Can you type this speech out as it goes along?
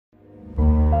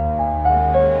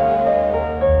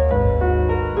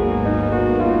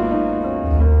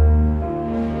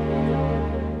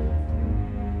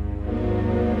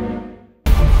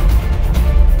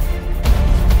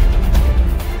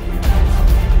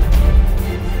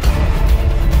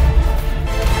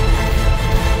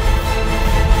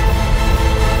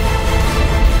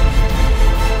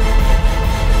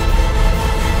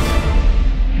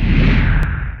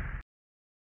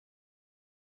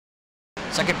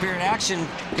Second period action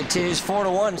continues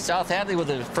 4-1. South Hadley with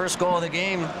the first goal of the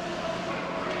game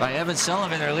by Evan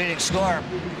Sullivan, their leading scorer.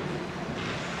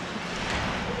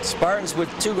 Spartans with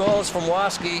 2 goals from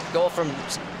Waski, goal from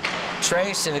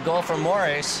Trace and a goal from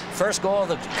Morris. First goal of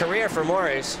the career for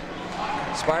Morris.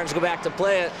 Spartans go back to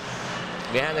play it.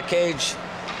 Behind the cage,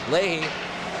 Leahy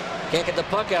can't get the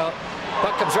puck out.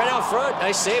 Puck comes right out front.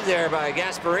 Nice save there by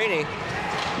Gasparini.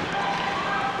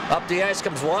 Up the ice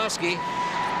comes Waski.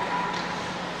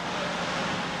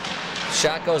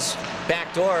 Shot goes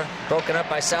back door, broken up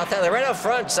by South Hadley. Right out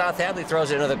front, South Hadley throws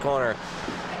it into the corner.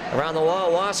 Around the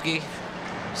wall, Waski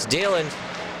is dealing.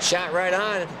 Shot right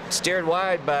on, steered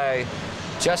wide by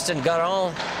Justin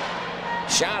Garon.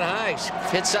 Shot high,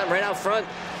 hit something right out front.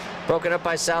 Broken up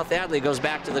by South Hadley, goes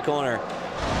back to the corner.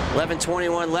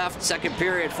 11:21 left, second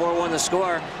period, 4-1 the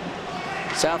score.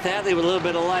 South Hadley with a little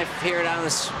bit of life here down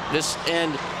this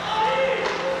end.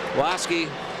 Waski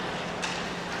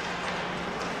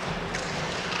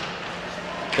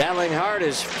battling hard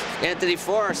is Anthony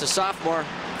Forrest, a sophomore.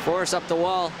 Forrest up the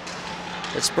wall.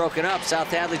 It's broken up. South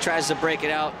Hadley tries to break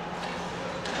it out.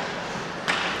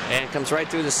 And comes right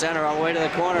through the center all the way to the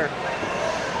corner.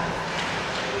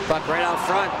 Puck right out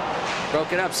front.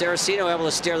 Broken up. Saraceno able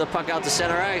to steer the puck out to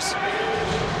center ice.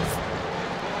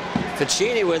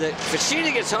 Ficini with it.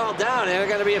 Ficini gets hauled down. There's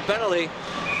going to be a penalty.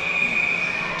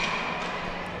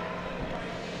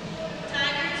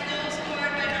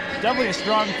 Definitely a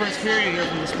strong first period here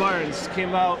from the Spartans.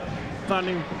 Came out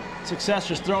finding success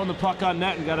just throwing the puck on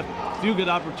net and got a few good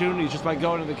opportunities just by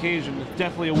going to the cage. And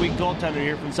definitely a weak goaltender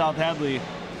here from South Hadley.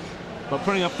 But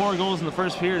putting up 4 goals in the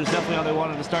first period is definitely how they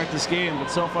wanted to start this game. But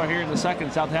so far here in the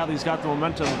second, South Hadley's got the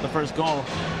momentum with the first goal.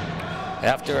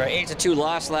 After an 8-2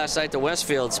 loss last night to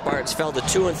Westfield, Spartans fell to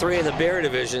 2-3 in the Bear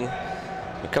division.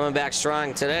 They're coming back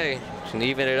strong today and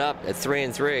even it up at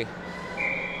 3-3.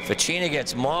 Ficini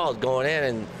gets mauled going in,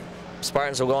 and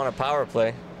Spartans will go on a power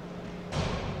play.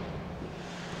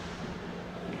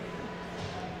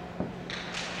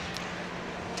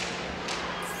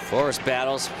 Forrest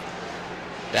battles.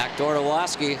 Back door to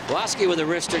Waski. Waski with a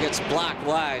wrister gets blocked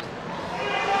wide.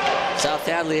 South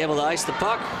Hadley able to ice the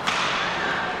puck.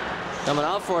 Coming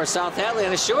out for South Hadley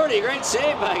on a shorty. Great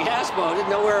save by Gaspo. Didn't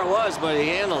know where it was, but he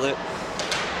handled it.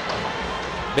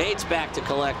 Bates back to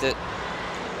collect it.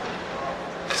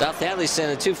 South Hadley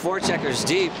sending 2 forecheckers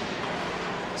deep.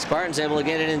 Spartans able to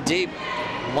get it in deep.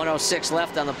 1:06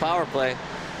 left on the power play.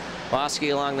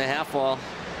 Waski along the half wall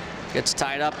gets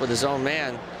tied up with his own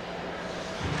man.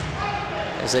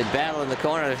 As they battle in the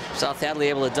corner, South Hadley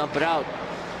able to dump it out,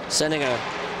 sending a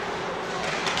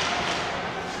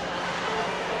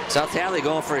South Hadley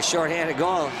going for a short-handed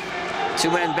goal.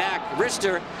 2 men back.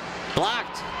 Wrister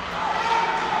blocked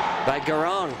by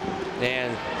Garon,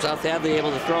 and South Hadley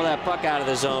able to throw that puck out of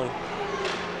the zone.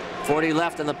 40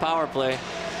 left on the power play.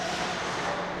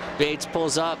 Bates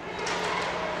pulls up.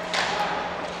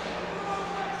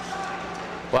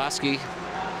 Waski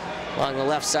along the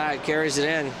left side carries it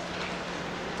in.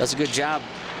 Does a good job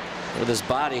with his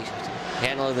body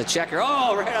handling the checker.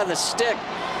 Oh, right on the stick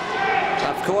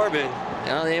of Corbin.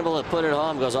 And unable to put it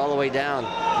home, goes all the way down.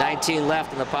 19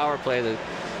 left in the power play. The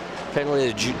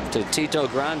penalty to Tito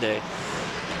Grande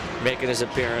making his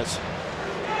appearance.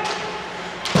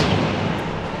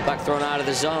 Puck thrown out of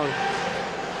the zone.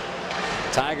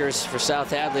 Tigers for South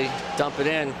Hadley dump it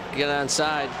in, get it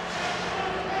onside.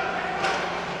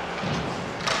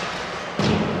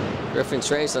 Griffin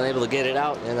Trace unable to get it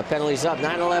out, and the penalty's up.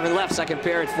 9:11 left, second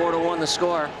period, 4-1 the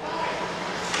score.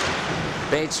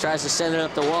 Bates tries to send it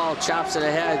up the wall, chops it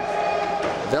ahead.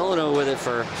 Villeneuve with it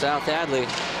for South Hadley.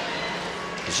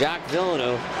 Jacques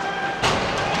Villeneuve.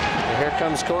 And here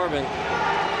comes Corbin.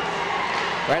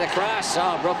 Right across,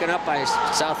 oh, broken up by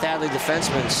South Hadley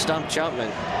defenseman Stump Chumpman.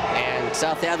 And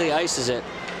South Hadley ices it.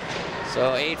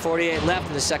 So 8:48 left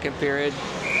in the second period.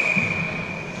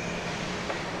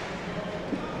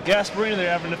 Gasparini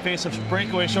there having to face a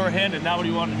breakaway shorthanded. Not what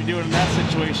he wanted to be doing in that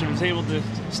situation. Was able to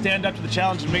stand up to the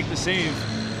challenge and make the save.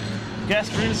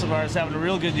 Gasparini so far is having a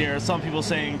real good year. Some people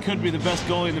saying could be the best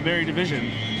goalie in the Barrie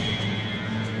division.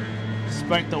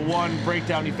 Despite the 1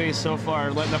 breakdown he faced so far,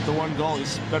 letting up the 1 goal,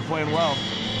 he's been playing well.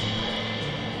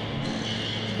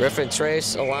 Griffin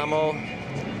Trace, Alamo,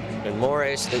 and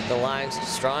Morris, the line.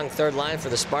 Strong third line for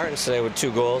the Spartans today with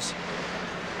 2 goals.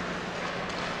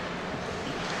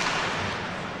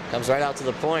 Comes right out to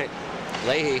the point.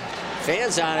 Leahy,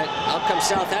 fans on it. Out comes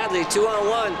South Hadley,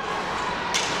 2-on-1.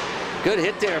 Good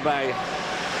hit there by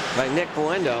Nick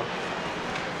Buendo.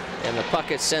 And the puck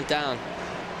gets sent down.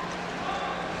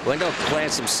 Buendo playing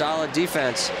some solid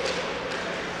defense.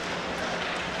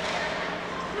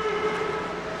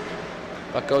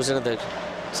 Puck goes into the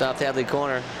South Hadley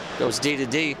corner. Goes D to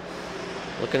D.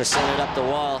 Looking to send it up the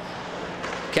wall.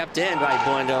 Kept in by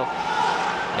Buendo.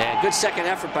 And good second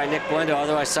effort by Nick Buendo.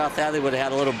 Otherwise, South Hadley would have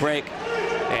had a little break.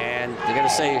 And they're going to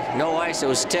say no ice. It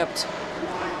was tipped.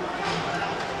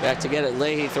 Back to get it.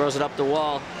 Leahy throws it up the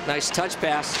wall. Nice touch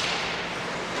pass.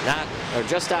 Not, or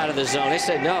just out of the zone. They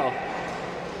said no.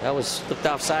 That was flipped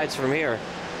off sides from here.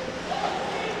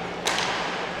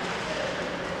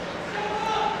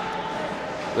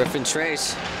 Griffin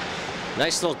Trace.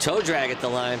 Nice little toe drag at the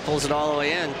line. Pulls it all the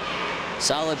way in.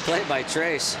 Solid play by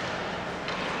Trace.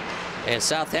 And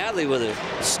South Hadley with a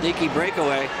sneaky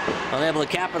breakaway. Unable to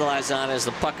capitalize on it as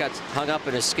the puck got hung up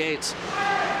in his skates.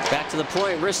 Back to the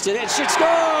point. Wristed in. Should score!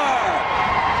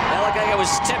 That looked like it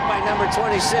was tipped by number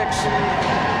 26.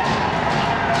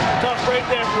 Tough break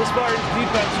there for the Spartans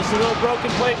defense. Just a little broken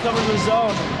play coming to the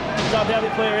zone. South Hadley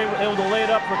player able to lay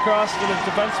it up across to the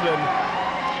defenseman.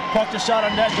 Puck just shot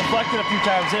on net, deflected a few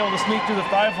times, able to sneak through the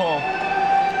 5-hole.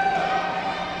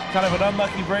 Kind of an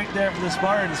unlucky break there for the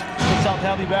Spartans. Put South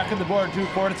Hadley back on the board,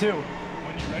 4-2.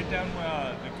 When you write down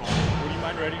the goal, would you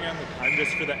mind writing down the time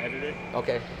just for the editor?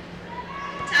 Okay.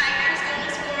 Tigers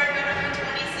goal scored by number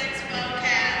 26, Bo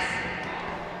Cass.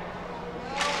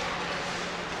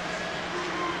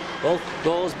 Both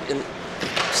goals in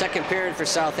second period for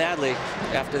South Hadley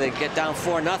after they get down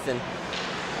 4-0.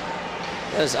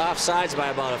 It was offsides by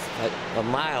about a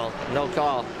mile. No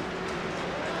call.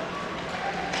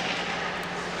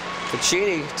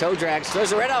 Puccini, toe drags,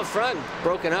 throws it right out front.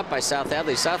 Broken up by South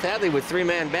Hadley. South Hadley with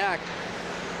 3-man back.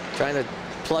 Trying to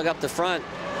plug up the front.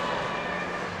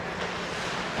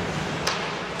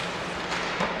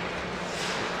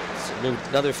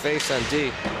 Another face on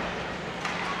D.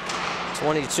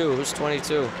 22. Who's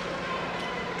 22?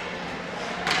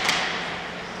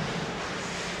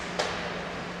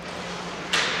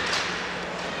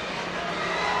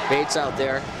 Bates out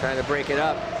there trying to break it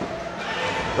up.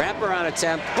 Wraparound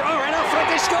attempt. Oh, right out front,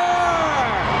 they score!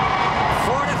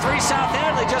 4-3 South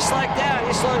Hadley, just like that.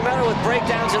 East Longmeadow with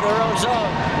breakdowns in their own zone.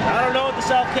 I don't know what the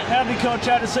South Hadley coach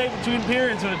had to say between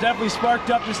periods, but it definitely sparked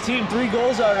up his team. 3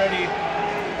 goals already.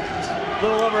 A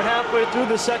little over halfway through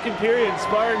the second period.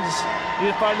 Spartans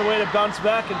need to find a way to bounce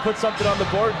back and put something on the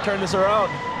board and turn this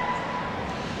around.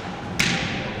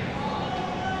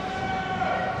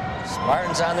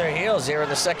 Spartans on their heels here in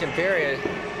the second period.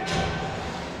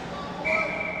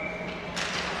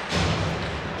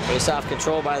 Face-off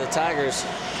control by the Tigers.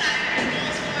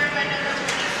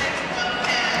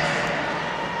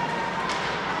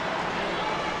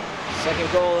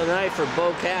 Second goal of the night for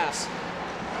Bo Cass.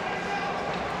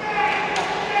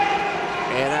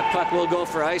 And that puck will go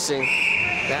for icing.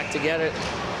 Back to get it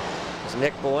is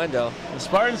Nick Buendo. The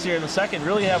Spartans here in the second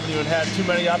really haven't even had too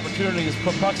many opportunities to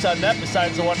put pucks on net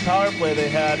besides the one power play they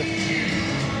had.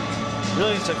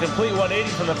 Really, it's a complete 180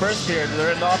 from the first period.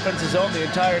 They're in the offensive zone the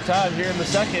entire time. Here in the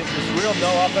second, there's real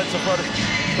no offensive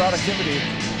productivity.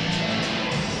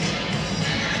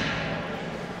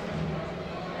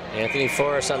 Anthony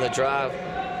Forrest on the drive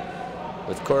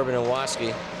with Corbin and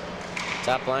Waski.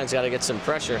 Top line's got to get some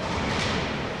pressure.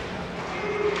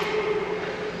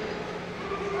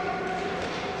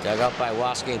 Dug up by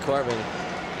Waski and Corbin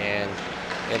and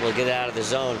able to get out of the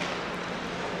zone.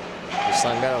 East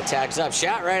Longmeadow tags up,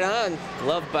 shot right on,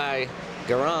 gloved by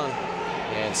Garang,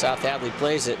 and South Hadley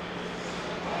plays it.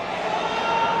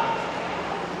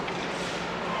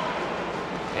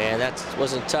 And that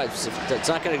wasn't touched. It's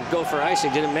not going to go for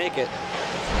icing, didn't make it.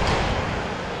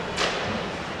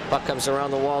 Puck comes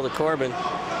around the wall to Corbin.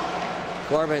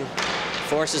 Corbin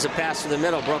forces a pass through the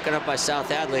middle, broken up by South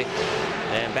Hadley.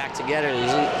 And back to get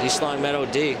it, East Longmeadow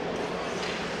D.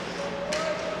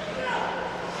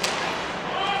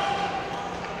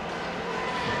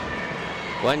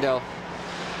 Buendo,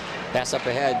 pass up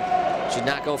ahead, should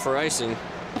not go for icing.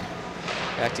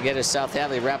 Back to get it, South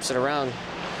Hadley wraps it around.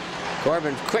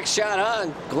 Corbin, quick shot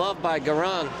on, gloved by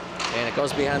Garang, and it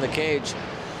goes behind the cage.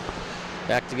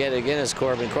 Back to get it again is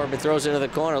Corbin. Corbin throws it into the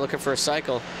corner, looking for a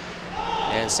cycle.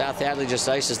 And South Hadley just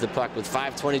ices the puck with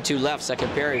 5:22 left, second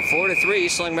period. 4-3,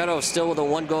 East Longmeadow still with a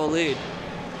 1-goal lead.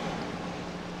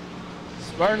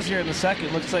 Spartans here in the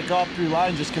second. Looks like all 3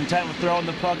 lines just content with throwing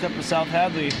the puck up to South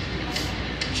Hadley,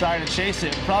 trying to chase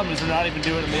it. The problem is they're not even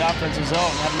doing it in the offensive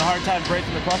zone. Having a hard time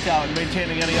breaking the puck out and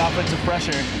maintaining any offensive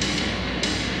pressure.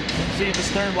 See if this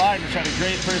third line, trying to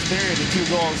great first period, the 2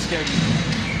 goals can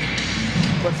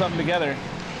put something together.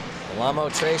 Alamo,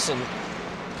 Trace, and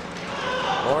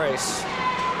Morris.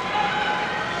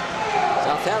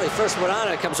 South Hadley first one on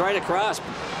it, comes right across.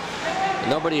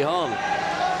 Nobody home.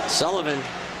 Sullivan,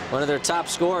 one of their top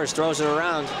scorers, throws it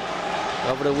around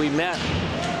over to We Met.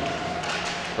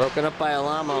 Broken up by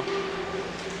Alamo. And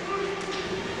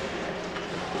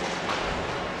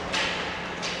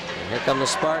here come the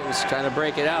Spartans trying to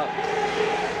break it out.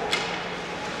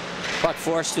 Puck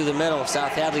forced through the middle.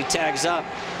 South Hadley tags up.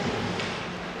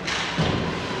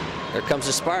 Here comes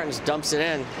the Spartans, dumps it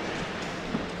in.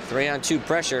 3-on-2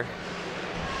 pressure.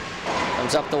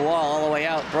 Comes up the wall all the way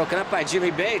out. Broken up by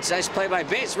Jimmy Bates. Nice play by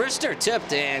Bates. Wrister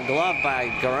tipped and gloved by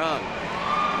Garang.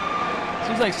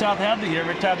 Seems like South Hadley here,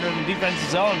 every time they're in the defensive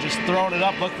zone, just throwing it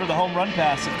up, look for the home run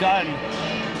pass. They've gotten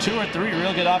 2 or 3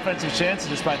 real good offensive chances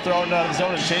just by throwing it out of the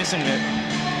zone and chasing it.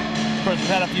 Of course, we've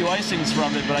had a few icings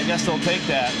from it, but I guess they'll take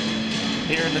that.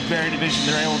 Here in the Barrie division,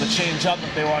 they're able to change up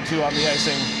if they want to on the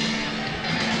icing.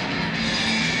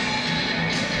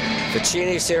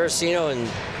 Ficini, Saraceno, and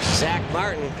Zach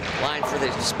Martin line for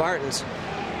the Spartans.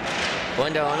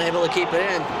 Wendo unable to keep it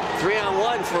in.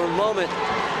 3-on-1 for a moment.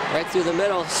 Right through the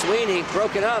middle. Sweeney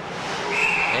broken up.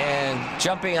 And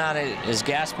jumping on it is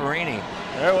Gasparini.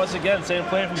 There once again, same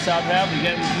play from South Hadley,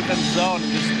 getting in the defensive zone,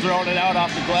 just throwing it out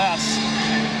off the glass.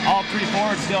 All 3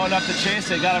 forwards going up to chase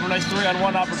it. Got a nice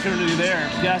 3-on-1 opportunity there.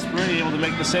 Gasparini able to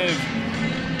make the save.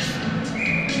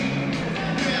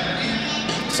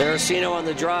 Saraceno on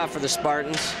the draw for the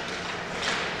Spartans.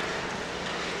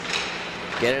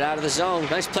 Get it out of the zone.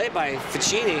 Nice play by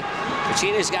Ficini.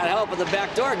 Ficini's got help in the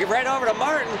back door. Get right over to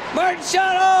Martin. Martin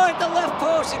shot, oh, at the left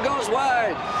post. It goes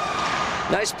wide.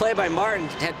 Nice play by Martin.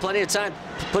 Had plenty of time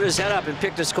to put his head up and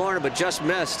picked his corner, but just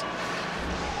missed.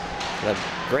 A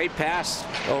great pass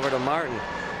over to Martin.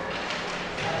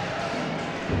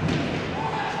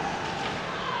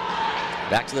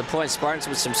 Back to the point. Spartans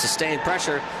with some sustained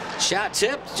pressure. Shot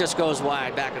tipped, just goes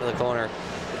wide, back into the corner.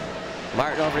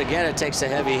 Martin over to get it, takes a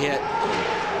heavy hit.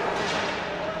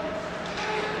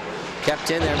 Kept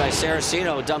in there by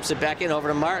Saraceno, dumps it back in over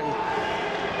to Martin.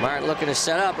 Martin looking to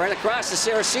set up, right across to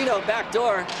Saraceno, back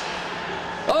door.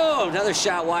 Oh, another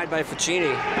shot wide by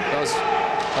Ficini. Goes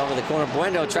over the corner.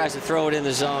 Buendo tries to throw it in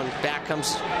the zone. Back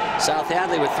comes South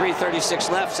Hadley with 3:36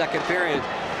 left, second period.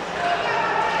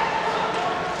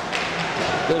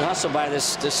 Good hustle by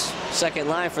this second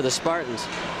line for the Spartans.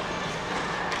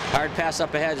 Hard pass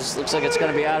up ahead. Just looks like it's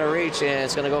going to be out of reach, and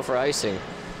it's going to go for icing.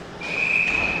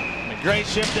 A great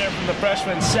shift there from the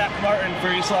freshman, Zach Martin,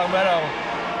 for East Longmeadow.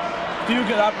 Few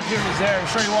good opportunities there. I'm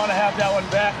sure you want to have that one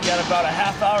back. You got about a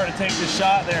half hour to take the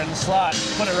shot there in the slot.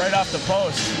 Put it right off the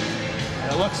post.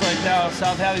 And it looks like now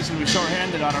South Hadley's going to be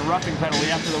shorthanded on a roughing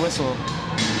penalty after the whistle.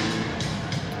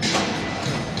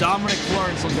 Dominic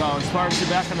Florence will go, and Spartans are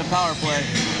back on the power play.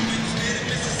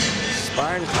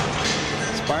 Spartans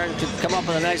could come up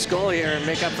with a nice goal here and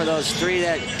make up for those 3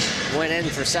 that went in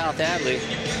for South Hadley.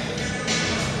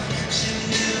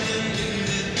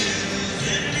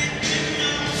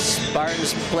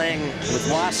 Spartans playing with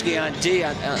Waski on D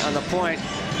on the point.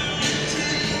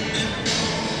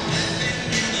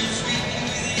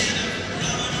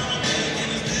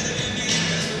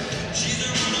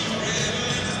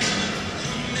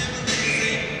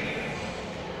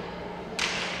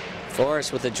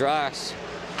 Forrest with the draws.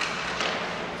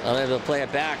 Unable to play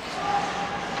it back.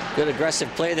 Good aggressive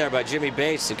play there by Jimmy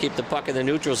Bates to keep the puck in the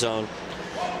neutral zone.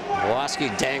 Waski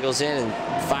dangles in and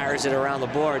fires it around the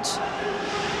boards.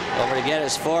 Over to get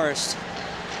is Forrest.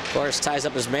 Forrest ties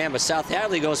up his man, but South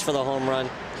Hadley goes for the home run.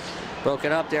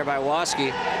 Broken up there by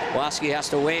Waski. Waski has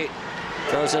to wait.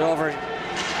 Throws it over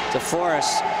to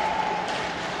Forrest.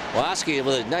 Waski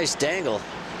with a nice dangle.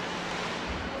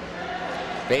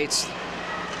 Bates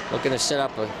looking to set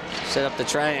up the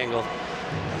triangle.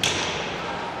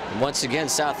 And once again,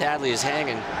 South Hadley is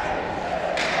hanging.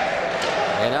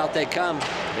 And out they come.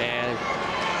 And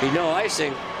be no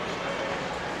icing.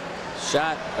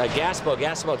 Shot by Gaspo.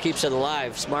 Gaspo keeps it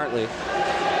alive smartly.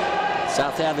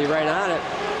 South Hadley right on it.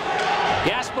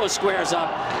 Gaspo squares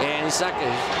up, and he's not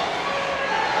gonna,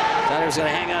 thought he was going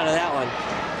to hang on to that one.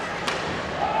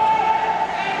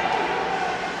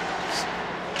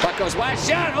 Puck goes wide.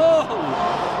 Shot!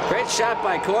 Oh! Great shot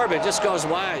by Corbett. Just goes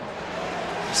wide.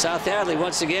 South Hadley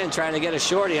once again trying to get a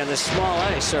shorty on this small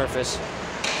ice surface.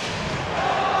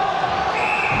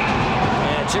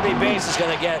 And Jimmy Bates is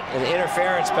going to get an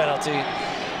interference penalty.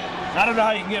 I don't know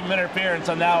how you can give him interference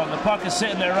on that one. The puck is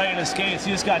sitting there right in his skates.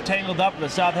 He just got tangled up with a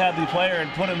South Hadley player and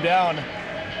put him down.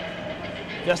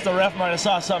 Guess the ref might have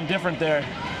saw something different there.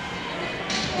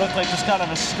 Looked like just kind of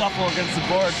a scuffle against the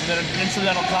boards and then an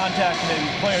incidental contact and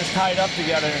the players tied up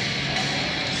together.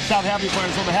 South Hadley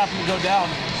players will happen to go down.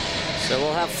 So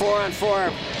we'll have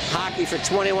 4-on-4 hockey for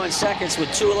 21 seconds with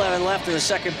 2:11 left in the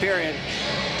second period.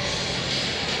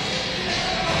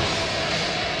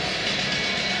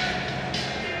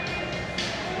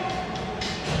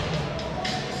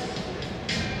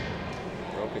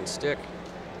 broken stick.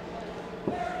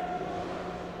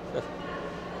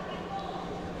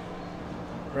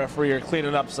 Referee are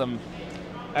cleaning up some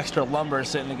extra lumber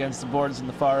sitting against the boards in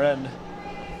the far end.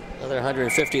 Another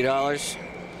 $150.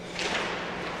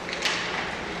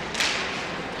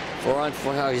 4-on-4.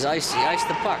 Oh, he iced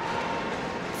the puck.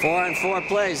 4-on-4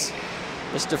 plays.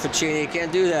 Mr. Ficini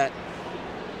can't do that.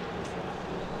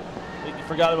 I think you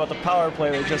forgot about the power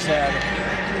play they just had.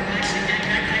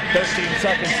 13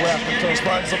 seconds left until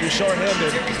Spartans will be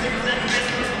shorthanded.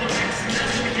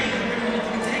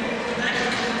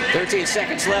 13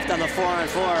 seconds left on the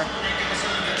 4-on-4.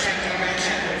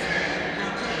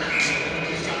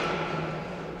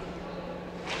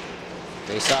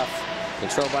 Face off,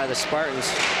 controlled by the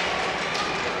Spartans.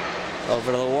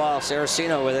 Over to the wall,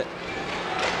 Saraceno with it.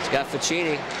 He's got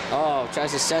Ficini. Oh,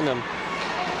 tries to send him.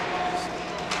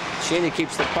 Ficini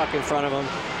keeps the puck in front of him.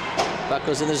 Puck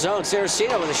goes in the zone.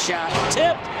 Saraceno with a shot.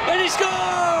 Tipped, and he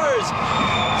scores!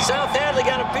 South Hadley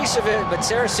got a piece of it, but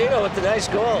Saraceno with the nice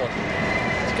goal.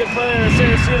 It's a good play there.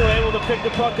 Saraceno able to pick the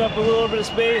puck up a little bit of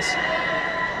space.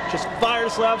 Just fired a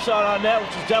slap shot on net,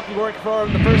 which was definitely working for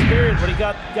him in the first period, but he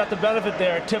got the benefit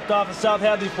there. Tipped off a South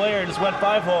Hadley player and just went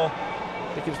 5-hole.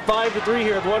 It is 5-3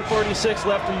 here with 1:46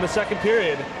 left in the second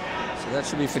period. So that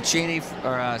should be Ficini,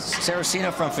 or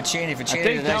Saraceno from Ficini. Ficini I think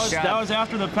did a nice job. that was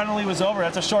after the penalty was over.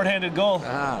 That's a shorthanded goal.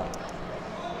 Ah.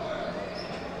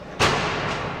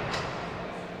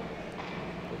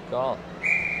 Good call.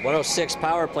 106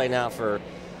 power play now for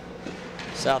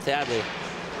South Hadley.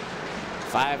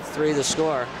 5-3 the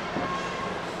score.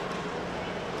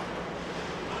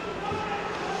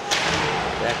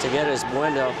 Back to get his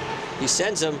Bueno. He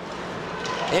sends him.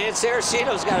 And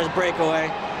Saraceno's got his breakaway.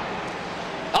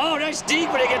 Oh, nice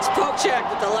deep, but he gets poke checked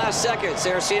at the last second.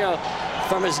 Saraceno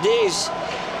from his knees.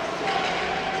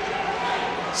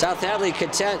 South Hadley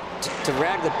content to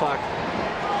rag the puck.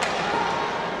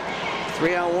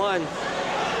 3-on-1.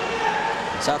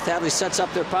 South Hadley sets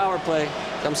up their power play.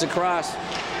 Comes across.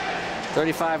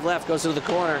 35 left, goes to the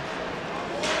corner.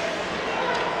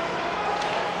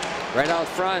 Right out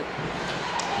front.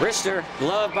 Richter,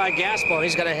 gloved by Gaspone.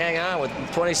 He's going to hang on with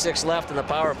 26 left in the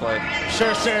power play.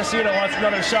 Sure, Saraceno wants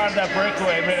another shot at that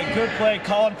breakaway. Made a good play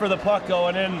calling for the puck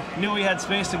going in. Knew he had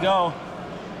space to go.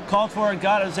 Called for it,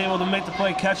 got it, was able to make the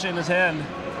play, catch it in his hand.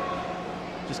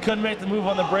 Just couldn't make the move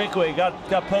on the breakaway. Got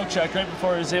poke checked right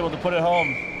before he was able to put it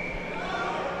home.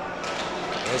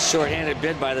 A shorthanded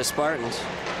bid by the Spartans.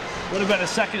 Would have been a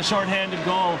second shorthanded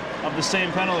goal of the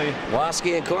same penalty.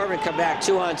 Waski and Corbin come back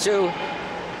 2-on-2.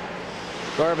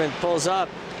 Corbin pulls up.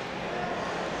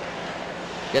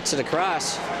 Gets it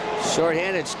across.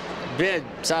 Shorthanded bid.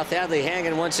 South Hadley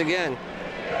hanging once again.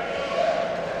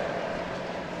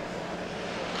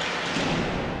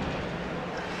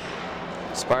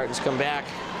 Spartans come back.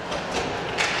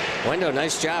 Bueno,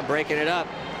 nice job breaking it up.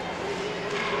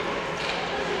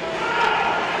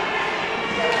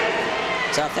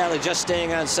 South Hadley just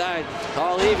staying on side.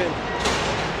 All even.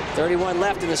 31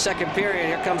 left in the second period.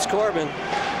 Here comes Corbin.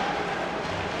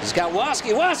 He's got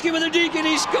Waski. Waski with a deke, and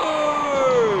he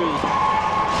scores!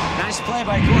 Nice play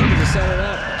by Corbin to set it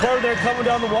up. Corbin there coming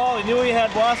down the wall. He knew he had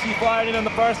Waski flying in on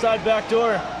the far side back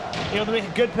door. Able to make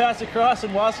a good pass across,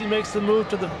 and Waski makes the move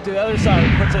to the other side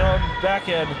and puts it on back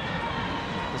end.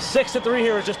 6-3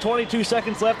 here with just 22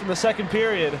 seconds left in the second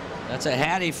period. That's a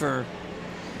hattie for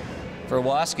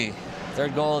Waski.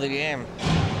 Third goal of the game.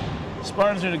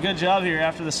 Spartans did a good job here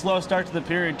after the slow start to the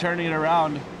period, turning it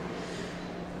around.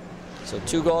 So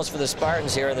 2 goals for the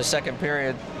Spartans here in the second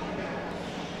period.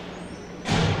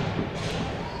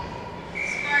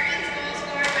 Spartans goal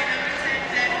scored by number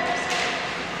 10, Ben Wilson.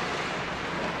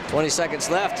 20 seconds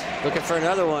left. Looking for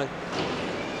another one.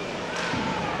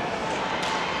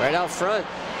 Right out front.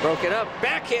 Broke it up.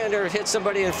 Backhander hit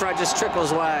somebody in front. Just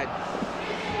trickles wide.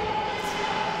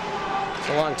 It's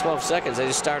a long 12 seconds. They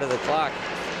just started the clock.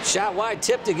 Shot wide.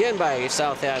 Tipped again by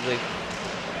South Hadley.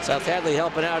 South Hadley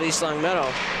helping out East Long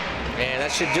Meadow. And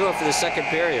that should do it for the second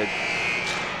period.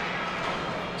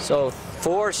 So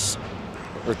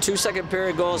 2 second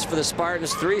period goals for the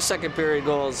Spartans, 3 second period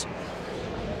goals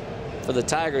for the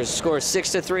Tigers. Score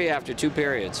 6-3 after 2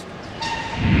 periods.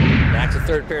 Back to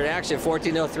third period action,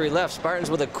 14:03 left. Spartans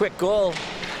with a quick goal.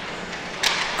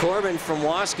 Corbin from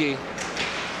Waski.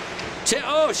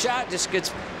 Oh, shot just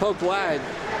gets poked wide.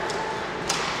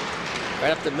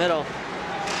 Right up the middle.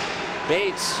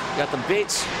 Bates, got the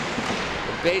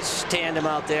Bates tandem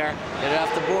out there. Get it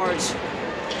off the boards.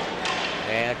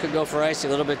 And it could go for icy, a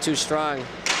little bit too strong.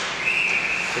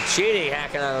 Ficini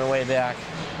hacking on the way back.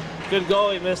 Good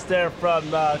goal he missed there from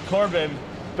Corbin.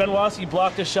 Ben Waski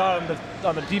blocked a shot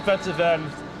on the defensive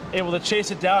end. able to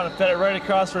chase it down and fed it right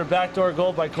across for a backdoor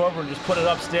goal by Corbin, just put it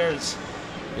upstairs.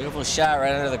 Beautiful shot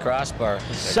right under the crossbar.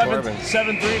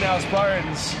 7-3 now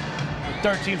Spartans, with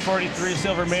 13:43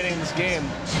 still remaining in this game.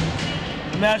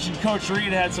 Imagine Coach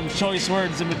Reed had some choice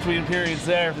words in between periods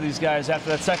there for these guys after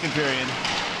that second period.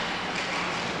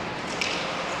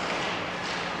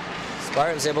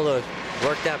 Spartans able to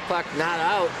work that puck, not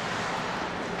out.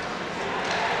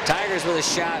 Tigers with a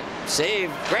shot, save,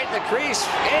 right in the crease,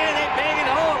 and they bang it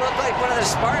home. Looked like one of the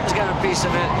Spartans got a piece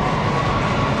of it.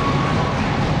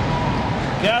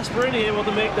 Gasparini able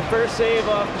to make the first save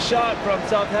off the shot from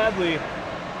South Hadley.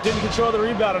 Didn't control the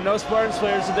rebound, and no Spartans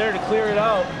players are there to clear it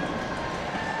out.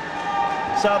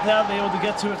 South Hadley able to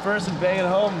get to it first and bang it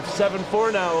home.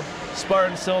 7-4 now.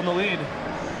 Spartans still in the lead.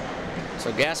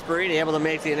 So Gasparini able to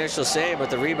make the initial save, but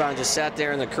the rebound just sat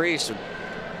there in the crease. A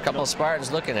couple of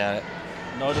Spartans looking at it.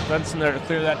 No defense in there to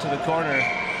clear that to the corner.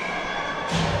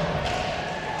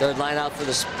 Third line out for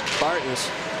the Spartans.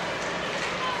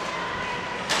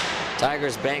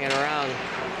 Tigers banging around.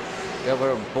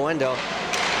 Over to Buendo.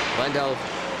 Buendo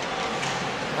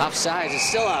offsides. It's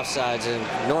still offsides,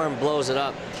 and Norm blows it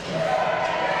up.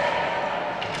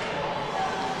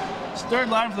 This third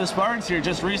line for the Spartans here,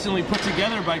 just recently put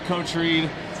together by Coach Reed.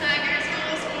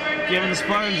 Giving the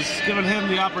Spartans, giving him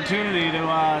the opportunity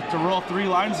to roll 3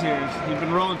 lines here. He's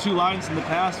been rolling 2 lines in the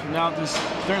past, but now this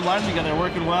third line together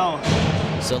working well.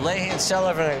 So Leahy and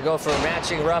Sullivan are going to go for a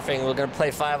matching roughing. We're going to play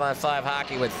 5-on-5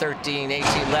 hockey with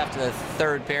 13-18 left in the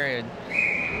third period.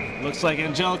 Looks like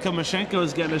Angelica Mashenko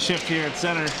is getting a shift here at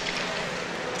center.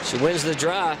 She wins the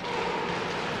draw.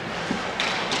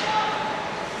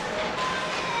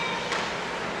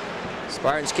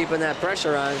 Spartans keeping that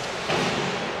pressure on.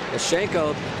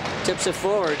 Mashenko tips it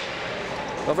forward.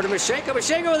 Over to Mashenko.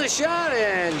 Mashenko with a shot,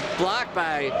 and blocked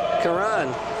by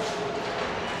Karan.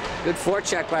 Good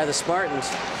forecheck by the Spartans.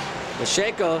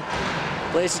 Mashenko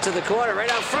plays it to the corner,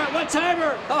 right out front.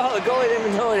 One-timer! Oh, the goalie didn't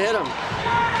even know it hit him.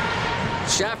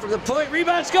 Shot from the point.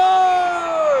 Rebound, score!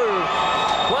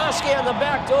 Waski on the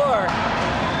back door.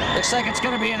 Looks like it's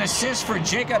going to be an assist for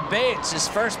Jacob Bates, his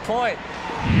first point.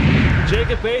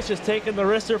 Jacob Bates just taking the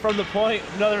wrister from the point.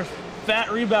 Another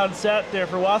fat rebound sat there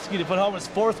for Waski to put home his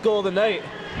 4th goal of the night.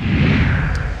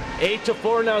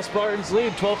 8-4 now, Spartans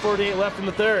lead. 12:48 left in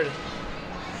the third.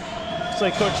 Looks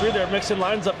like Coach Reed there mixing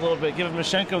lines up a little bit, giving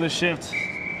Mashenko the shift.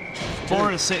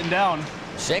 Ford is sitting down.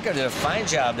 Mashenko did a fine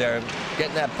job there,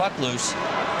 getting that puck loose.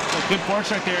 Good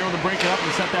forecheck there, able to break it up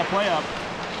and set that play up.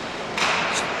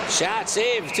 Shot,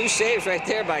 save, 2 saves right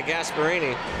there by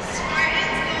Gasparini.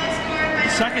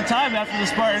 Second time after the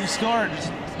Spartans scored,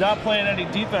 not playing any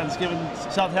defense, giving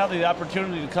South Hadley the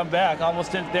opportunity to come back.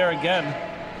 Almost didn't there again.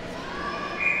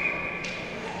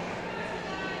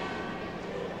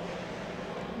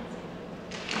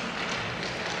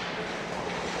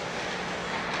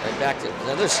 Right back to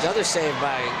another save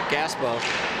by Gaspo,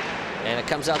 and it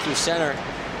comes out through center.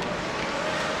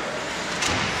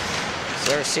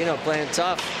 Saraceno playing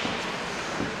tough.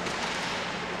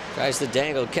 Tries the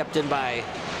dangle, kept in by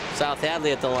South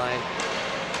Hadley at the line,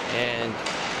 and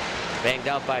banged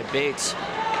out by Bates.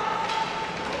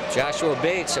 Joshua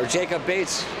Bates, or Jacob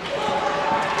Bates.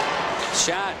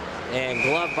 Shot and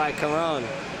gloved by Caron.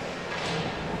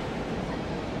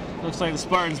 Looks like the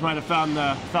Spartans might have found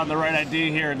the right idea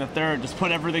here in the third. Just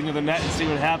put everything to the net and see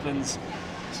what happens.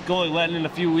 This goalie letting in a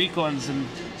few weak ones, and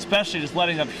especially just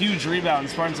letting up huge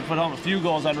rebounds. Spartans have put home a few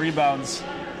goals on rebounds.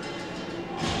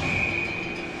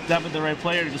 Definitely the right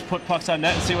player to just put pucks on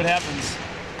net and see what happens.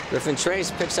 Griffin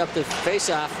Trace picks up the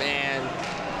faceoff, and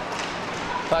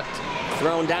puck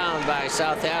thrown down by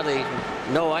South Hadley.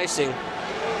 No icing.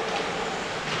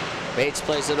 Bates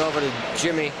plays it over to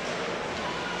Jimmy.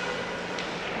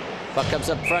 Puck comes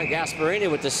up front. Gasparini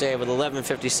with the save with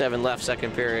 11:57 left,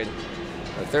 second period,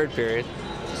 or third period.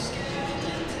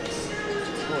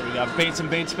 Oh, we got Bates and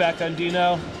Bates back on D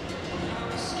now.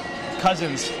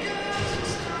 Cousins.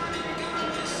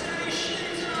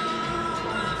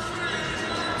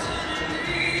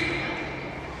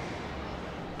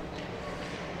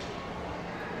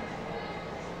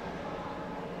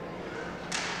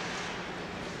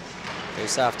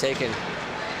 Face-off taken.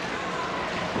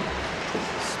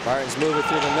 Spartans move it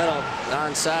through the middle,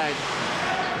 onside.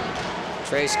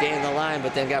 Trace gained the line,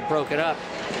 but then got broken up.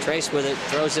 Trace with it,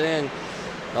 throws it in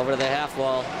over to the half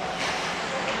wall.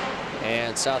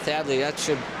 And South Hadley, that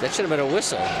should have been a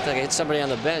whistle. I think it hit somebody on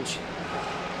the bench.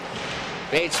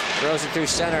 Bates throws it through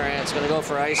center, and it's going to go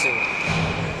for icing.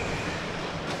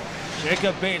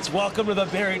 Jacob Bates, welcome to the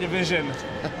Barrie division.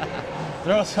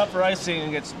 Throws up for icing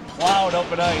and gets plowed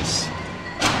open ice.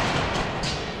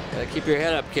 Gotta keep your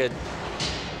head up, kid.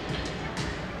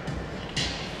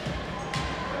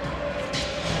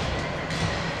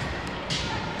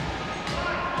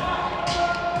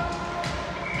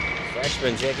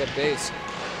 freshman, Jacob Bates.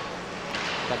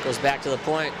 Puck goes back to the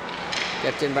point.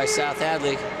 Kept in by South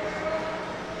Hadley.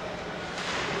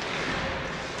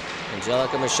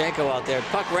 Angelica Mashenko out there.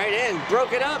 Puck right in.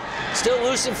 Broke it up. Still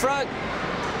loose in front.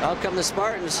 Out come the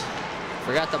Spartans.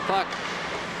 Forgot the puck.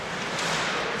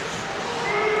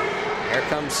 Here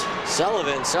comes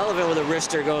Sullivan. Sullivan with a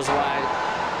wrister goes wide.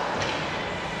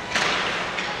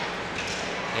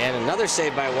 And another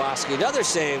save by Waski. Another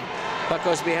save. Puck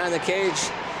goes behind the cage.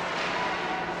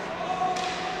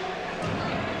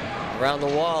 Around the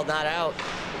wall, not out.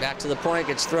 Back to the point,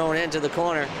 gets thrown into the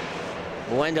corner.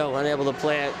 Buendo unable to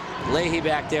play it. Leahy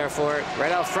back there for it.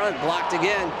 Right out front, blocked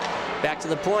again. Back to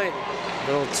the point.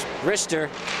 Little wrister.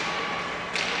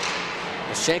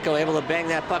 Mashenko able to bang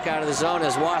that puck out of the zone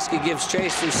as Waski gives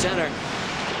chase through center.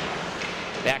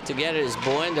 Back to get it is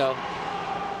Buendo.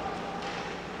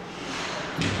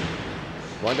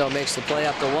 Buendo makes the play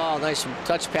up the wall. Nice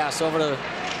touch pass over to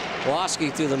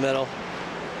Waski through the middle.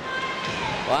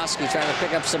 Waski trying to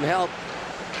pick up some help.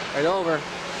 Right over.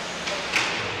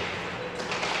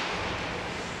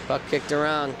 Puck kicked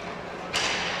around.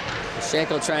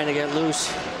 Mashenko trying to get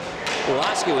loose.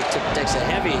 Waski takes a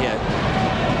heavy hit.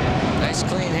 Nice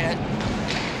clean hit.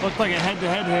 Looked like a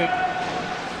head-to-head hit.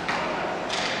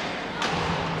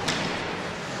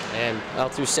 And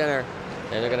out through center.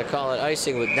 And they're going to call it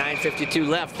icing with 9:52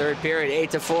 left. Third period,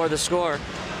 8-4 the score.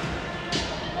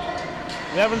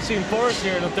 We haven't seen Forrest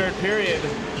here in the third period.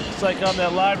 It's like on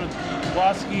that line with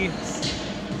Waski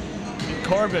and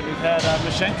Corbin. We've had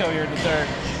Mashenko here in the third.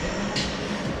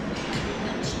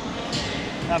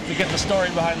 Have to get the story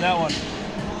behind that one.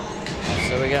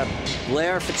 So we got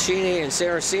Blair, Ficini, and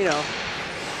Saraceno.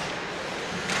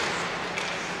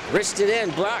 Wristed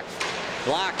in,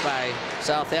 blocked by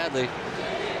South Hadley.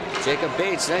 Jacob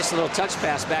Bates, nice little touch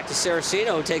pass back to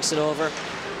Saraceno, who takes it over.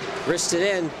 Wristed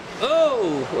in.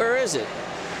 Oh, where is it?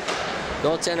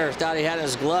 Goaltender thought he had it in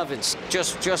his glove and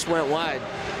just went wide.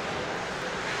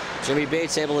 Jimmy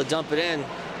Bates able to dump it in.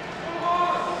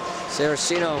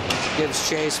 Saraceno gives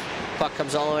chase. Puck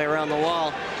comes all the way around the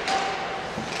wall.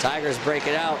 Tigers break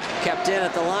it out. Kept in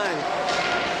at the line.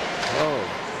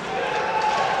 Oh.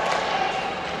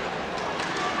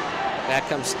 Back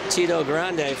comes Tito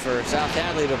Grande for South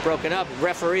Hadley, but broken up.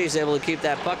 Referee's able to keep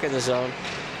that puck in the zone.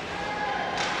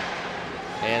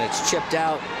 And it's chipped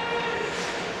out.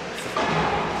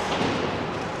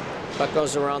 Puck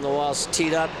goes around the walls,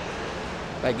 teed up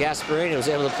by Gasparini, was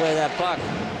able to play that puck.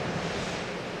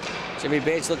 Jimmy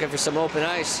Bates looking for some open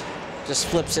ice. Just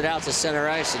flips it out to center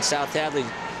ice, and South Hadley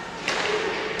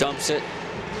dumps it.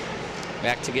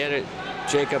 Back to get it,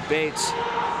 Jacob Bates.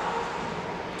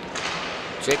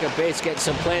 Jacob Bates getting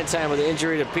some playing time with the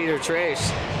injury to Peter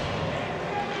Trace.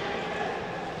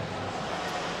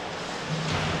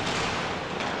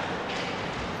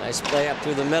 Nice play up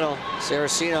through the middle.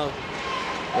 Saraceno,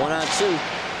 1-on-2.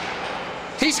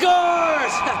 He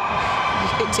scores!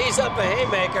 He tees up a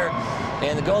haymaker,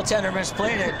 and the goaltender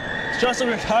misplayed it. It's just what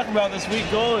we were talking about this weak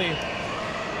goalie.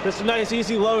 Just a nice,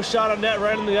 easy, low shot on net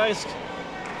right on the ice.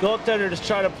 Goaltender just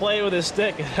tried to play it with his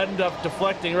stick and ended up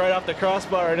deflecting right off the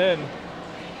crossbar and in.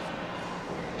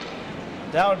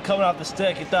 That one coming off the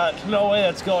stick, he thought, no way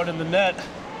that's going in the net.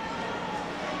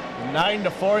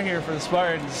 9-4 here for the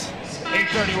Spartans.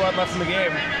 8:31 left in the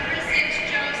game.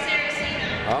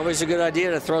 Always a good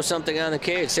idea to throw something on the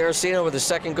cage. Saraceno with the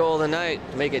second goal of the night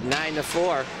to make it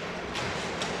 9-4.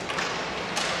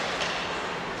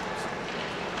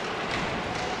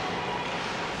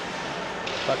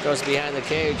 Puck goes behind the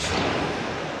cage.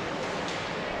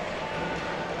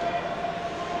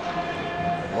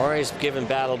 Murray's giving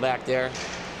battle back there.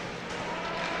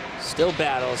 Still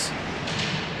battles.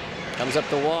 Comes up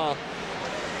the wall.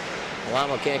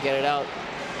 Lamo can't get it out.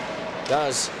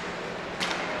 Does.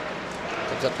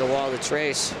 Comes up the wall to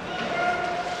Trace.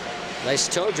 Nice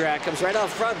toe drag. Comes right out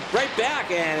front, right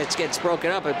back, and it gets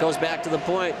broken up. It goes back to the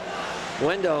point.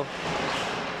 Window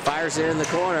fires it in the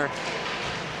corner.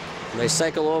 And they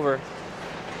cycle over.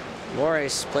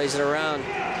 Morris plays it around.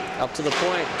 Up to the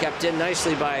point. Kept in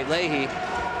nicely by Leahy.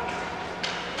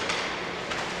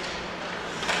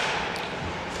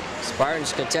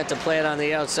 Spartans content to play it on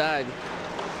the outside.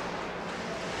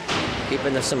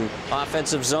 Keeping some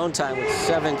offensive zone time with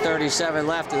 7:37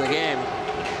 left in the game.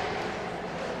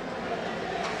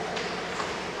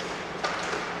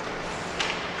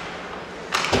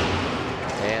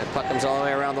 And the puck comes all the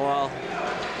way around the wall.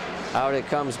 Out it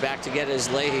comes, back to get it is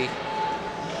Leahy.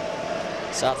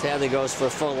 South Hadley goes for a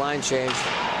full line change.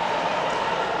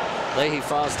 Leahy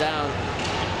falls down,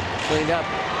 cleaned up.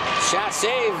 Shot,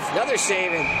 save, another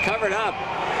save, and covered up.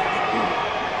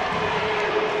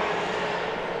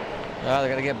 Oh, they're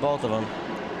gonna get both of them.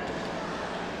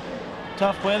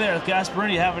 Tough play there with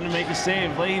Gasparini having to make a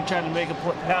save. Leahy trying to make a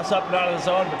pass up and out of the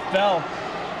zone, but fell.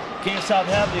 Gave South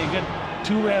Hadley a good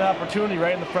two-man opportunity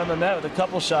right in the front of the net with a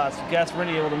couple shots.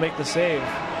 Gasparini able to make the save.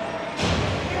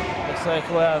 Looks like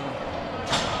we'll have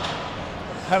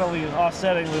a penalty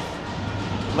offsetting with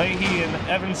Leahy and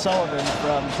Evan Sullivan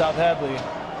from South Hadley.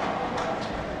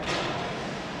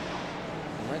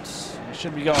 We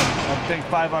should be going, I think,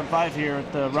 5-on-5 here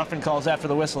with the roughing calls after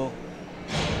the whistle.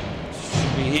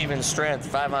 Should be even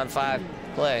strength, 5-on-5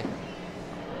 play.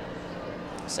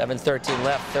 7:13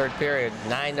 left, third period,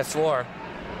 9-4.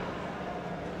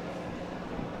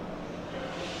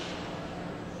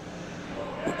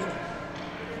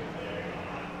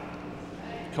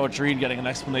 Coach Reed getting an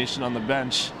explanation on the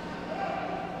bench.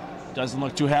 Doesn't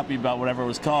look too happy about whatever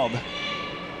was called.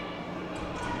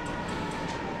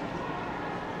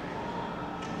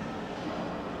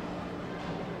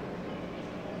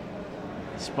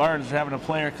 Spartans are having a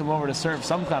player come over to serve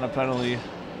some kind of penalty.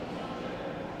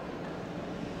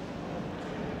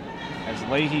 As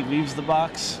Leahy leaves the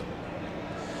box.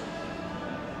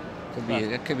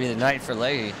 It could be the night for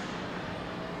Leahy.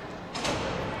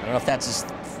 I don't know if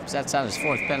that's on his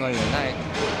fourth penalty of the night.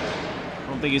 I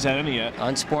don't think he's had any yet.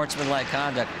 Unsportsmanlike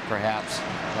conduct, perhaps,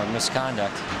 or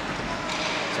misconduct.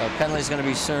 So penalty's going to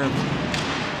be served.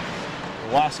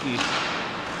 Waski.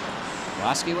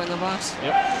 Waski went in the box?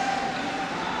 Yep.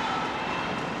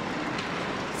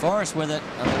 Forrest with it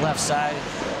on the left side.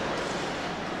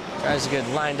 Tries to get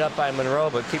lined up by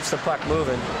Monroe, but keeps the puck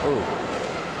moving. Ooh.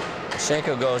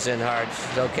 Schenko goes in hard.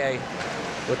 She's okay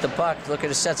with the puck, looking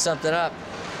to set something up.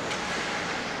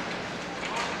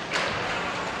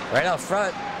 Right out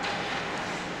front.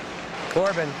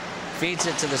 Corbin feeds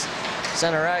it to the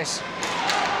center ice.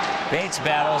 Bates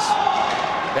battles.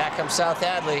 Back comes South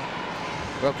Hadley.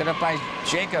 Broken up by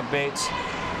Jacob Bates.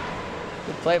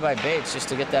 Good play by Bates just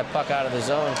to get that puck out of the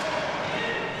zone.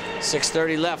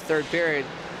 6:30 left, third period.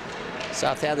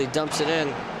 South Hadley dumps it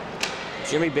in.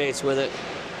 Jimmy Bates with it.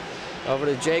 Over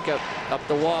to Jacob, up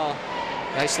the wall.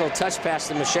 Nice little touch pass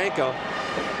to Mashenko.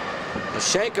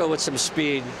 Mashenko with some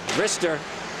speed. Wrister,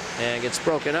 and gets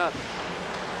broken up.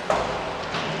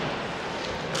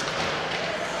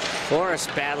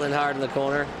 Forrest battling hard in the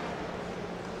corner.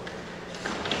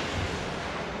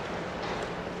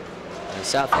 And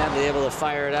South Hadley able to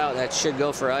fire it out. That should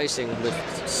go for icing with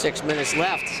 6 minutes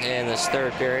left in this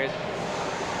third period.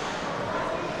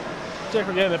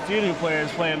 We're getting a few new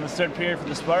players playing this third period for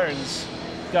the Spartans.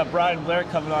 Got Brian Blair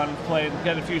coming on and playing.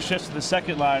 Getting a few shifts to the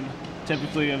second line,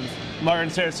 typically of Martin,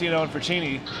 Saraceno, and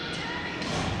Fraccini.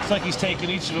 It's like he's taking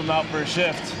each of them out for a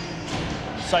shift,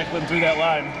 cycling through that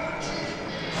line.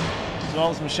 As well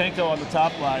as Mashenko on the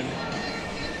top line.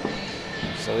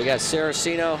 So we got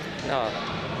Saraceno. No,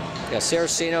 we got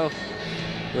Saraceno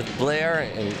with Blair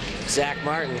and Zach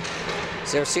Martin.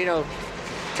 Saraceno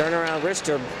turnaround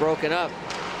wrister broken up.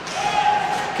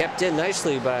 Kept in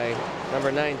nicely by number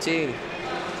 19.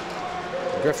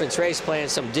 Griffin Trace playing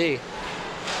some D.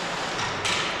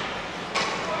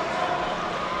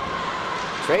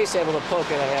 Trace able to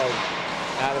poke it ahead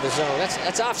out of the zone.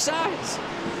 That's offsides.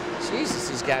 Jesus,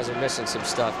 these guys are missing some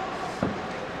stuff.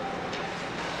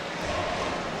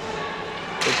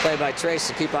 Good play by Trace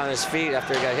to keep on his feet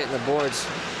after he got hit in the boards.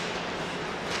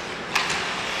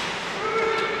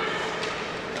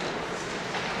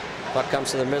 Puck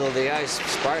comes to the middle of the ice.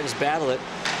 Spartans battle it.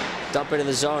 Dump it in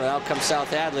the zone, and out comes South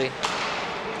Hadley.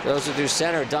 Throws it through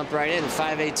center, dump right in.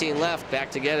 5:18 left,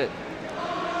 back to get it.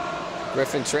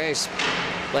 Griffin Trace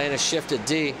playing a shift at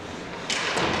D.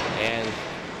 And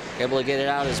able to get it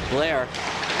out is Blair.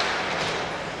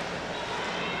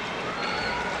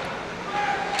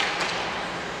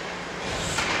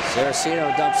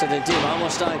 Saraceno dumps it in deep,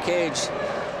 almost on cage.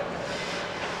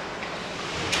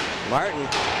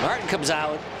 Martin comes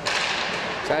out.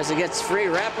 Tries to get free,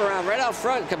 wrap around right out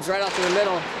front, comes right out to the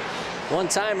middle.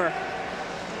 One-timer.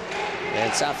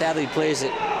 And South Hadley plays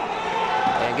it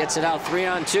and gets it out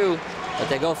 3-on-2, but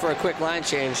they go for a quick line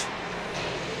change.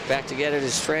 Back to get it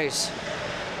is Trace.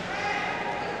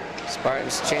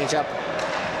 Spartans change up.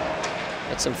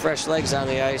 Got some fresh legs on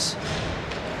the ice.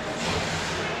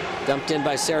 Dumped in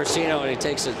by Saraceno, and he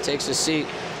takes a seat.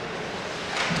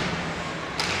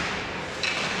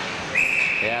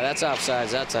 Yeah, that's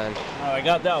offsides that time. Oh, I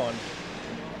got that one.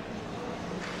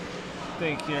 I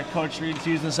think here Coach Reed's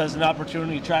using this as an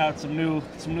opportunity to try out some new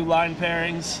line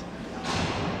pairings.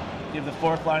 Give the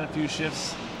fourth line a few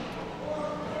shifts.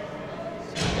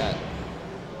 Got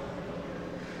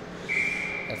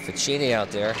Fraccini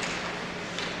out there.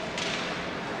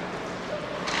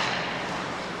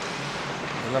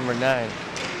 Number 9.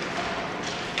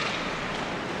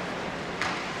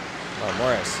 Oh,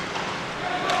 Morris.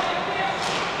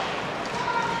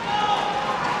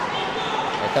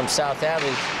 Here comes South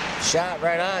Hadley. Shot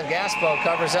right on. Gaspo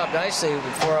covers up nicely with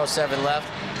 4:07 left.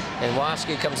 And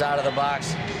Waski comes out of the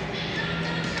box.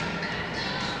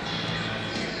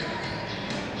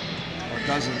 Or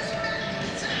doesn't.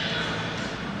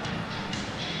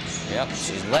 Yep,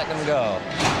 she's letting him go.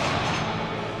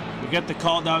 We get the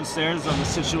call downstairs on the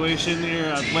situation here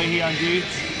at Leahy on D.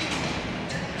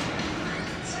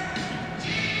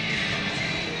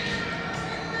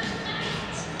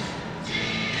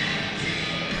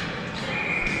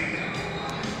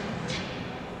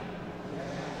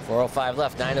 .405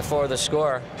 left, 9-4 the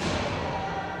score.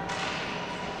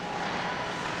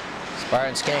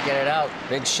 Spartans can't get it out.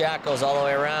 Big shot goes all the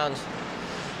way around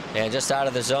and just out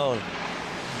of the zone.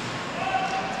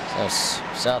 So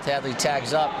South Hadley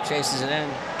tags up, chases it in.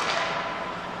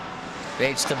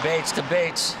 Bates to Bates to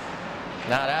Bates.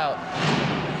 Not out.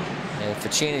 And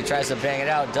Ficini tries to bang it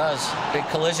out, does. Big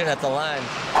collision at the line.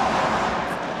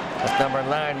 That's number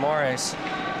 9, Morris.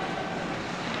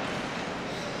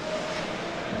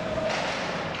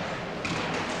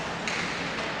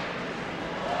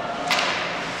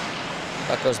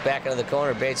 Puck goes back into the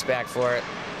corner, Bates back for it.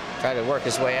 Trying to work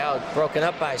his way out. Broken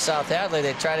up by South Hadley.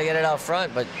 They try to get it out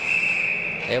front, but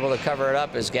able to cover it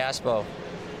up is Gaspo.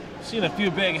 Seen a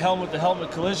few big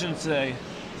helmet-to-helmet collisions today.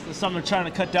 Is this something they're trying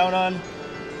to cut down on?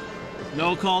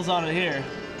 No calls on it here.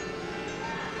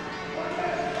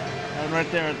 One right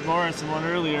there with Morris and one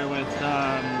earlier with,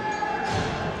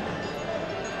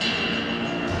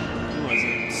 who was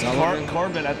it? Sullivan?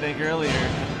 Corbin, I think, earlier.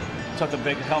 Took a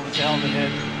big helmet-to-helmet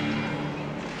hit.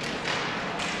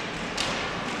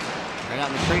 Right out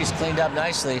in the crease, cleaned up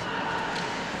nicely.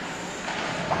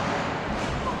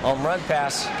 Home run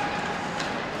pass.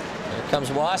 Here comes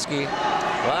Waski.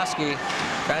 Waski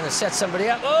trying to set somebody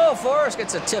up. Oh, Forrest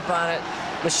gets a tip on it.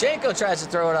 Mashenko tries to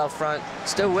throw it out front.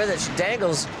 Still with it. She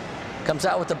dangles. Comes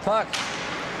out with the puck.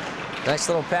 Nice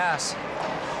little pass.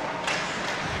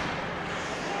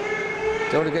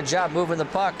 Doing a good job moving the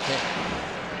puck.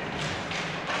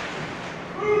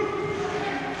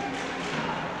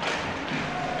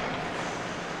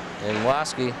 And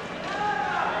Waski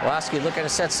looking to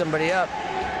set somebody up.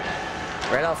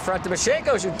 Right out front to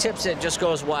Mashenko, who tips it, just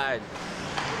goes wide.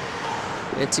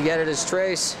 In to get it is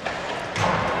Trace.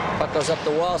 Puck goes up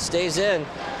the wall, stays in.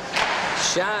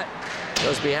 Shot,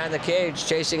 goes behind the cage,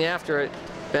 chasing after it.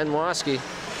 Ben Waski.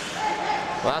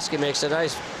 Waski makes a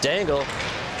nice dangle.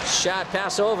 Shot,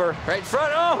 pass over, right in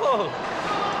front, oh!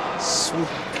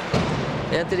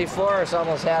 Anthony Forrest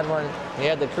almost had one. He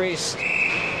had the crease,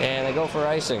 and they go for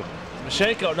icing.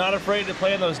 Mashenko not afraid to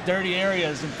play in those dirty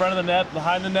areas in front of the net,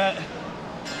 behind the net.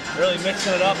 Really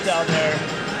mixing it up down there.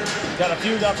 Got a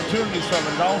few opportunities from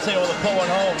him. Almost able to pull one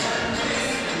home.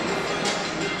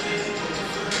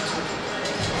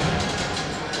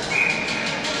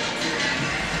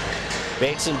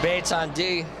 Bates and Bates on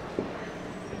D.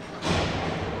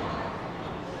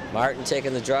 Martin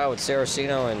taking the draw with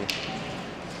Saraceno and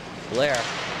Blair.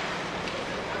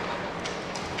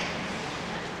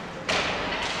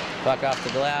 Puck off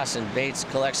the glass, and Bates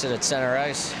collects it at center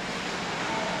ice.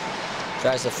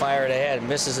 Tries to fire it ahead,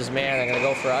 misses his man. They're going to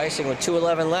go for icing with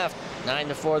 2:11 left.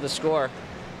 9-4 the score.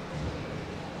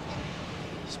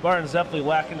 Spartans definitely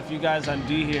lacking a few guys on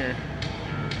D here.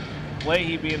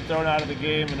 Leahy being thrown out of the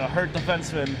game and a hurt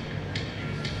defenseman.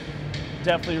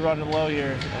 Definitely running low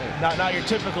here. Not your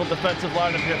typical defensive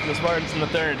lineup here for the Spartans in the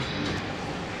third.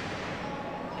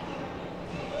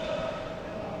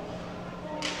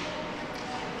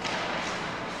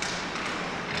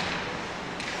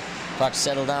 Puck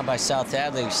settled down by South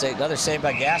Hadley. Another save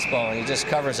by Gaspo, and he just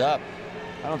covers up.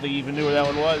 I don't think he even knew where that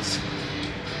one was.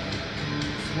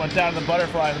 Went down the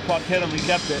butterfly, and the puck hit him, he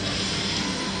kept it.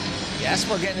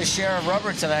 Gaspo getting his share of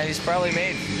rubber tonight. He's probably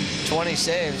made 20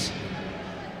 saves.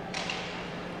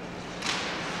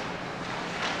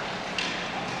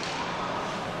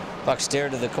 Puck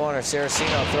steered to the corner.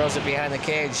 Saraceno throws it behind the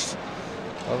cage.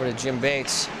 Over to Jim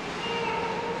Bates.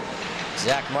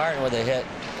 Zach Martin with a hit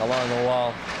along the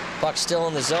wall. Puck still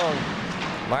in the zone.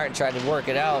 Martin tried to work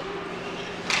it out.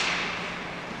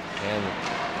 And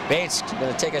Bates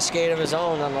going to take a skate of his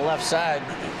own on the left side.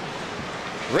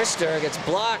 Rister gets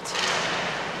blocked.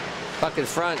 Puck in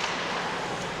front.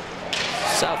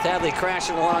 South Hadley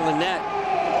crashing along the net.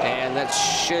 And that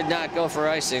should not go for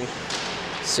icing.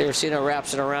 Saraceno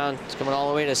wraps it around. It's coming all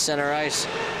the way to center ice.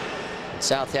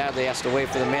 South Hadley has to wait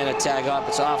for the man to tag up.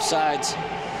 It's offsides.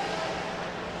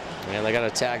 And they got to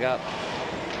tag up.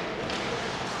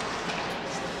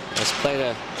 Let's play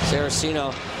to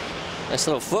Saraceno. Nice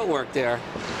little footwork there.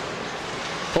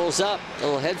 Pulls up, a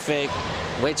little head fake,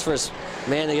 waits for his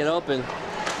man to get open.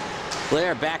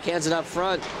 Blair backhands it up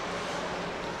front.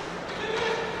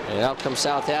 And out comes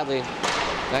South Hadley.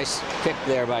 Nice pick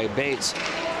there by Bates.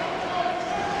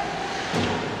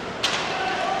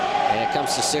 And it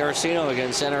comes to Saraceno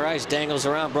again, center ice. Dangles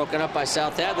around, broken up by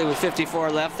South Hadley with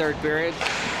 54 left, third period.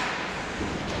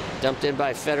 Dumped in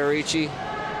by Federici.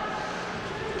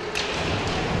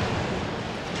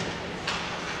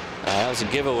 That was a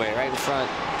giveaway right in front.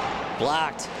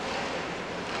 Blocked.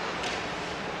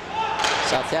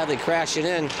 South Hadley crashing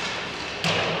in.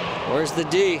 Where's the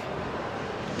D?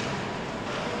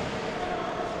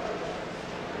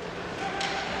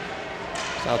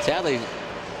 South Hadley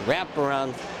wrap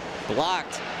around,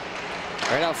 blocked,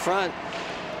 right out front.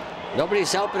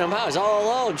 Nobody's helping him out. He's all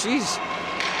alone. Jeez.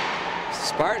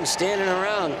 Spartans standing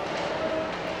around.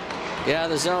 Get out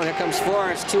of the zone. Here comes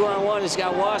Forrest. 2-on-1. He's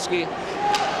got Waski.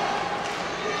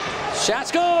 Shot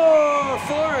score!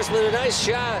 Forrest with a nice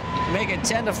shot. Make it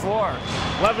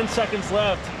 10-4. 11 seconds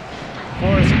left.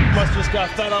 Forrest must just got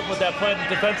fed up with that play in the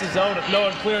defensive zone. If no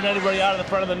one cleared anybody out of the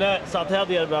front of the net, South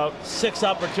Hadley had about 6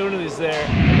 opportunities there.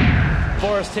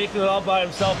 Forrest taking it all by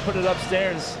himself, put it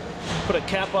upstairs, put a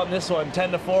cap on this one.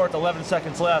 10-4 with 11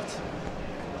 seconds left.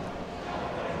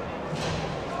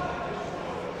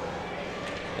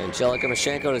 Angelica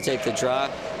Mashenko to take the draw.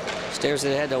 Stares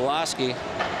it ahead to Waski.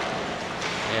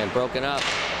 And broken up.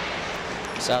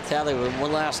 South Hadley with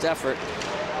one last effort.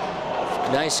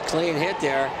 Nice clean hit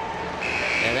there.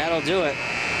 And that'll do it.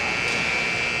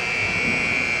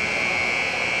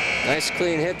 Nice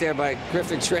clean hit there by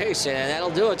Griffin Trace, and that'll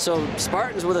do it. So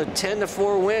Spartans with a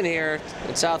 10-4 win here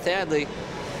in South Hadley.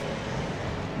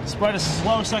 Despite a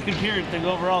slow second period, I think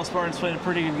overall Spartans played a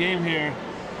pretty good game here.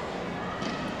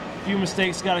 A few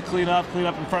mistakes got to clean up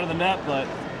in front of the net, but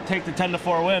take the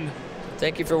 10-4 win.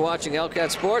 Thank you for watching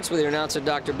LCAT Sports with your announcer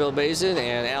Dr. Bill Bazin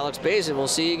and Alex Bazin. We'll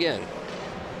see you again.